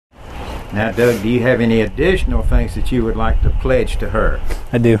Now, Doug, do you have any additional things that you would like to pledge to her?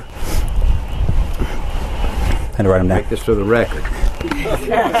 I do. I had to write them down. Make this for the record.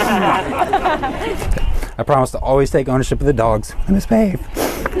 I promise to always take ownership of the dogs when they misbehave.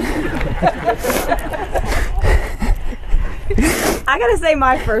 I gotta say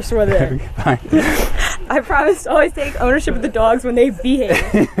my first one then. Fine. I promise to always take ownership of the dogs when they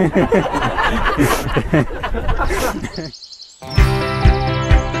behave.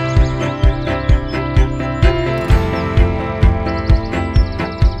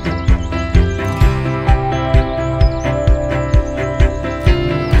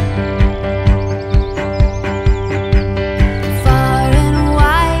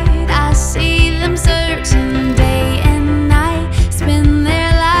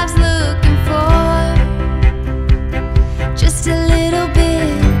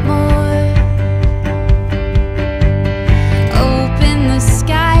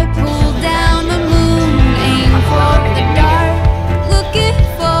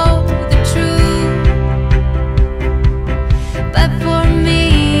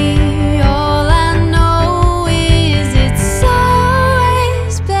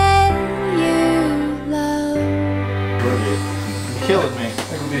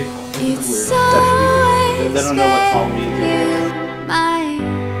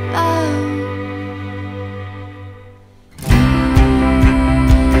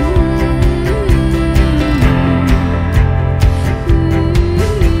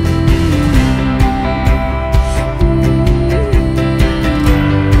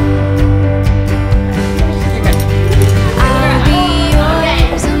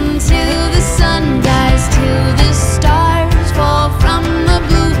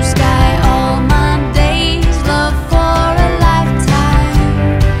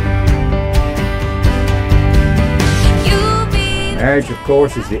 Marriage, of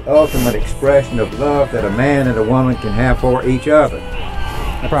course, is the ultimate expression of love that a man and a woman can have for each other.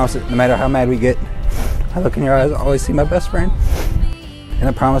 I promise it, no matter how mad we get, I look in your eyes, I always see my best friend. And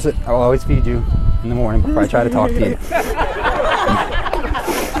I promise it, I will always feed you in the morning before I try to talk to you.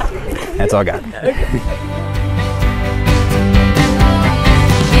 That's all I got.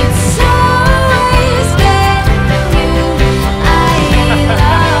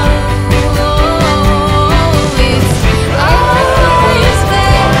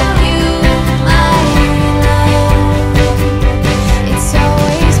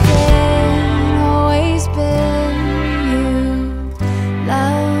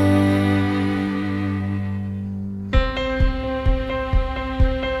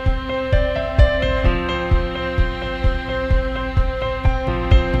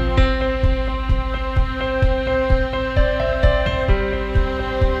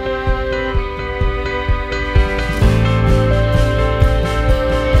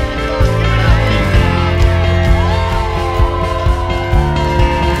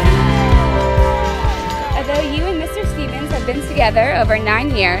 Together over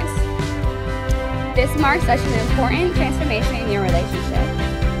 9 years. This marks such an important transformation in your relationship.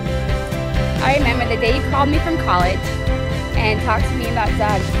 I remember the day you called me from college and talked to me about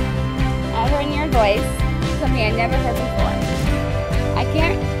Doug. I heard in your voice something I never heard before. I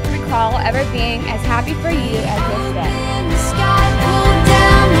can't recall ever being as happy for you as this day.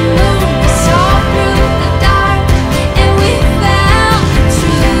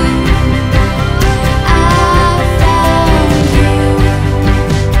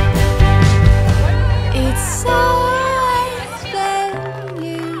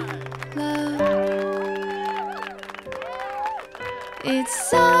 It's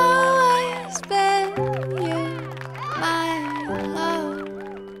so